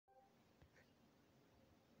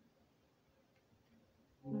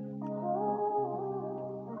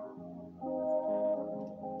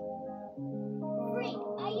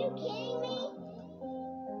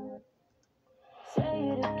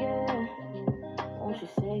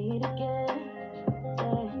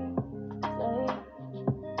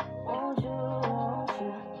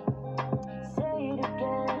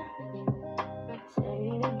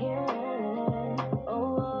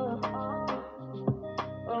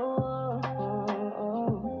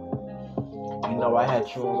know I had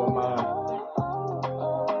you on my mind.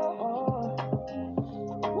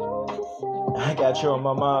 I got you on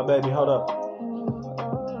my mind, baby. Hold up.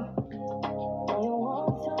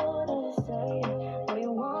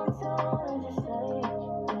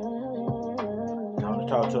 Come to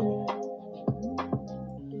talk to me.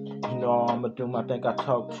 You know I'ma do my thing. I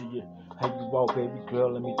talk to you. How you walk, baby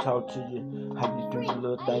girl? Let me talk to you. How you do your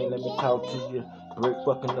little thing? Let me talk to you. Break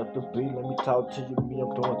fucking up the beat. Let me talk to you. Me,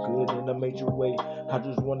 I'm doing good in a major way. I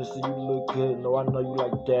just wanna see you look good. No, I know you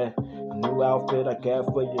like that. New outfit I got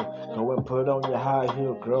for you. Go and put on your high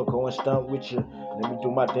heel, girl. Go and stunt with you. Let me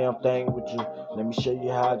do my damn thing with you. Let me show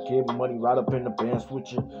you how I get money right up in the bands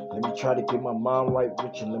with you. Let me try to get my mind right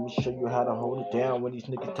with you. Let me show you how to hold it down when these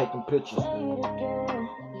niggas taking pictures. Say it again.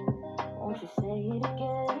 Won't you say it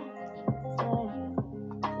again?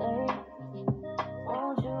 Say,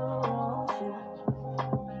 won't you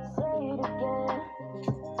say it again?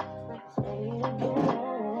 Say it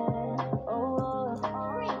again.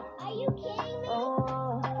 Are you kidding me?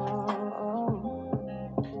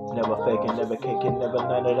 Never faking, never kicking, never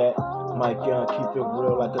none of that. Mike Young, keep it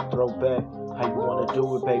real like a throwback. How you wanna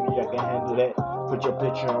do it, baby? I can handle that. Put your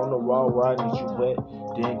picture on the wall where I need you wet.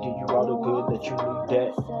 Then give you all the good that you need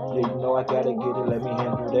that. Yeah, you know I gotta get it, let me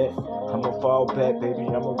handle that. I'ma fall back, baby,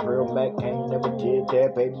 I'm a real Mac. Ain't never did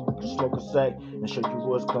that, baby. We can smoke a sack and show you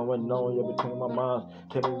what's going on, yeah, between my minds.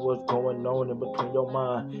 Tell me what's going on in between your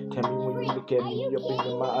mind. Tell me when you look at me up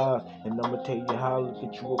in my eyes. And I'ma tell you how I look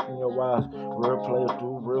at you up in your eyes. Real players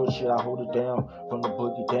do real shit, I hold it down. From the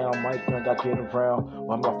boogie down, Mike Young, I get around.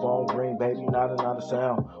 Why my phone ring, baby, not another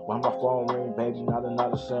sound. Why my phone ring, baby, not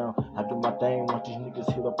another sound. I do my thing, once these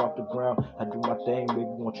niggas hit up off the ground. I do my thing,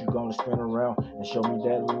 baby, once you gonna spin around. And show me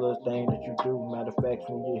that little thing that you do. Matter of fact,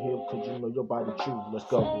 when you're here, cause you know your body true. Let's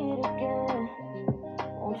go. Say it again.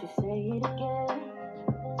 Won't you say it again?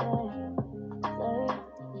 Say,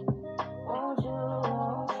 won't you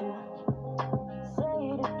say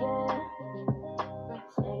it again?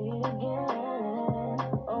 Say it again.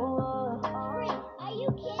 Are you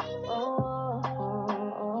kidding me?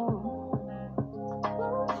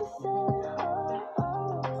 Won't you say,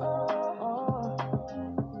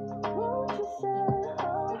 won't you say,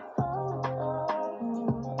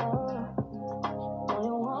 all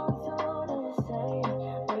you want to just say,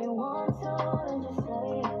 all you want to just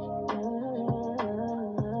say,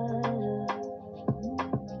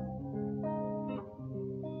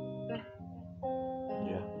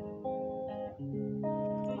 Yeah.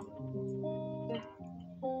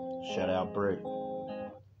 Shout out Brick.